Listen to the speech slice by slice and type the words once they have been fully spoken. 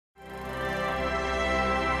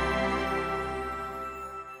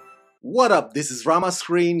What up? This is Rama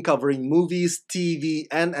Screen covering movies, TV,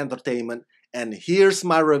 and entertainment, and here's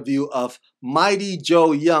my review of Mighty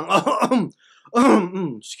Joe Young.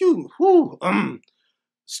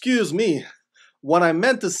 Excuse me. What I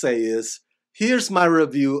meant to say is, here's my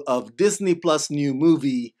review of Disney Plus new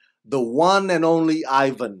movie, The One and Only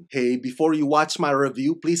Ivan. Hey, before you watch my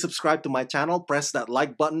review, please subscribe to my channel, press that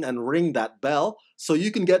like button, and ring that bell so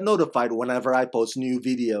you can get notified whenever I post new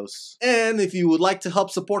videos. And if you would like to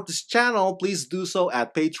help support this channel, please do so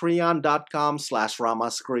at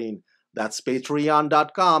patreon.com/ramascreen. That's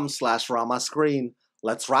patreon.com/ramascreen.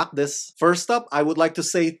 Let's rock this. First up, I would like to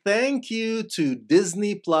say thank you to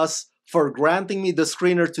Disney Plus for granting me the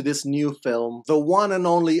screener to this new film. The One and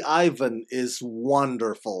Only Ivan is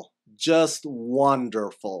wonderful. Just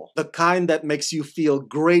wonderful. The kind that makes you feel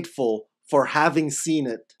grateful for having seen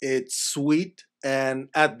it. It's sweet and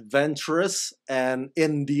adventurous and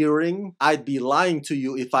endearing. I'd be lying to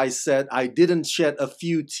you if I said I didn't shed a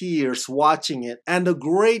few tears watching it. And a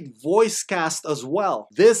great voice cast as well.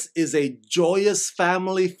 This is a joyous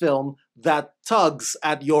family film that tugs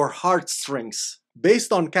at your heartstrings.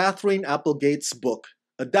 Based on Catherine Applegate's book,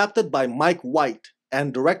 adapted by Mike White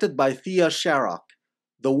and directed by Thea Sharrock,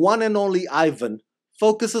 The One and Only Ivan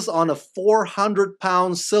focuses on a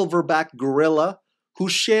 400-pound silverback gorilla who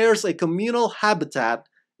shares a communal habitat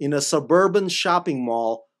in a suburban shopping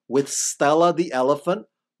mall with Stella the elephant,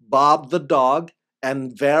 Bob the dog,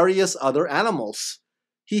 and various other animals.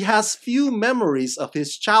 He has few memories of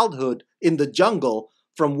his childhood in the jungle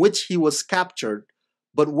from which he was captured,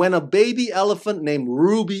 but when a baby elephant named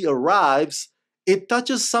Ruby arrives, it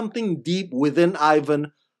touches something deep within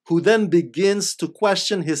Ivan, who then begins to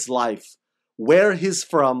question his life, where he's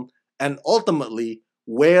from, and ultimately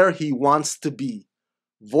where he wants to be.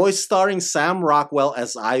 Voice starring Sam Rockwell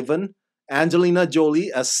as Ivan, Angelina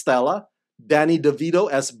Jolie as Stella, Danny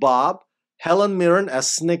DeVito as Bob, Helen Mirren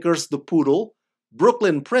as Snickers the Poodle,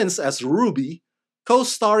 Brooklyn Prince as Ruby,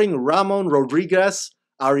 co-starring Ramon Rodriguez,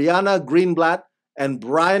 Ariana Greenblatt, and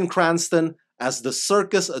Bryan Cranston as the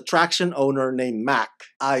circus attraction owner named Mac.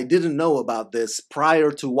 I didn't know about this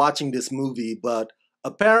prior to watching this movie, but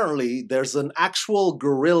apparently there's an actual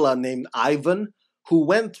gorilla named Ivan who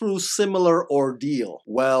went through similar ordeal.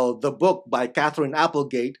 Well, the book by Catherine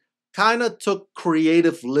Applegate kinda took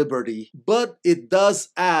creative liberty, but it does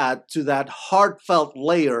add to that heartfelt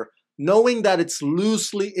layer knowing that it's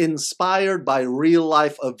loosely inspired by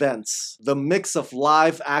real-life events. The mix of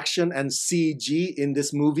live action and CG in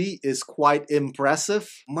this movie is quite impressive.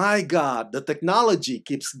 My God, the technology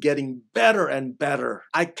keeps getting better and better.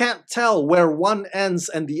 I can't tell where one ends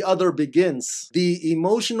and the other begins. The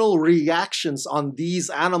emotional reactions on these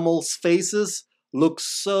animals' faces look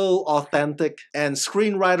so authentic, and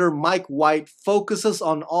screenwriter Mike White focuses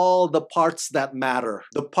on all the parts that matter,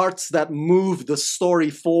 the parts that move the story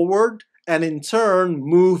forward and in turn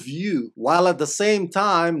move you, while at the same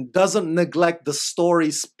time doesn't neglect the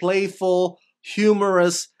story's playful,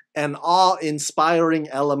 humorous, and awe-inspiring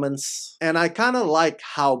elements. And I kinda like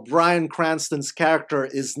how Bryan Cranston's character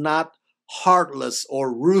is not heartless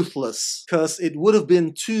or ruthless, because it would have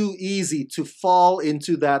been too easy to fall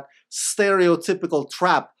into that stereotypical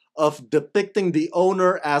trap of depicting the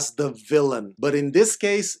owner as the villain. But in this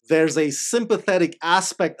case, there's a sympathetic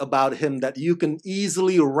aspect about him that you can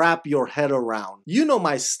easily wrap your head around. You know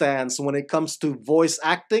my stance when it comes to voice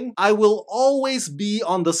acting. I will always be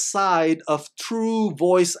on the side of true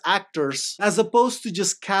voice actors as opposed to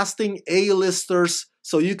just casting A-listers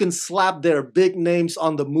so you can slap their big names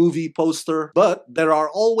on the movie poster. But there are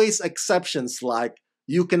always exceptions, like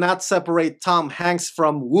you cannot separate Tom Hanks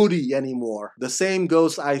from Woody anymore. The same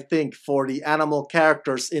goes, I think, for the animal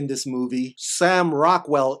characters in this movie. Sam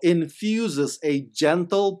Rockwell infuses a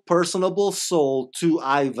gentle, personable soul to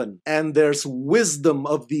Ivan. And there's wisdom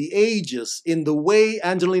of the ages in the way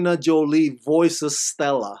Angelina Jolie voices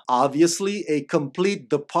Stella. Obviously, a complete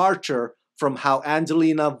departure from how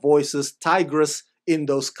Angelina voices Tigress in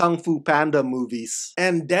those Kung Fu Panda movies.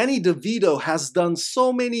 And Danny DeVito has done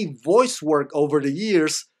so many voice work over the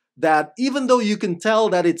years that even though you can tell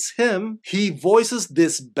that it's him, he voices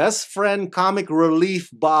this best friend comic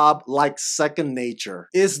relief Bob like second nature.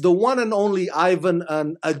 Is The One and Only Ivan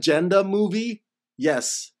an agenda movie?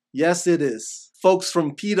 Yes. Yes, it is. Folks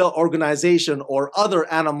from PETA organization or other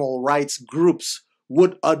animal rights groups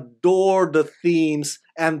would adore the themes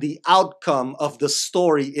and the outcome of the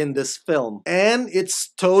story in this film. And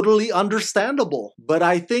it's totally understandable. But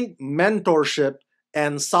I think mentorship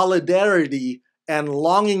and solidarity and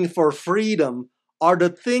longing for freedom are the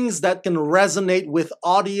things that can resonate with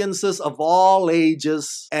audiences of all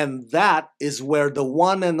ages, and that is where the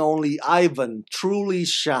one and only Ivan truly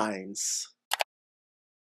shines.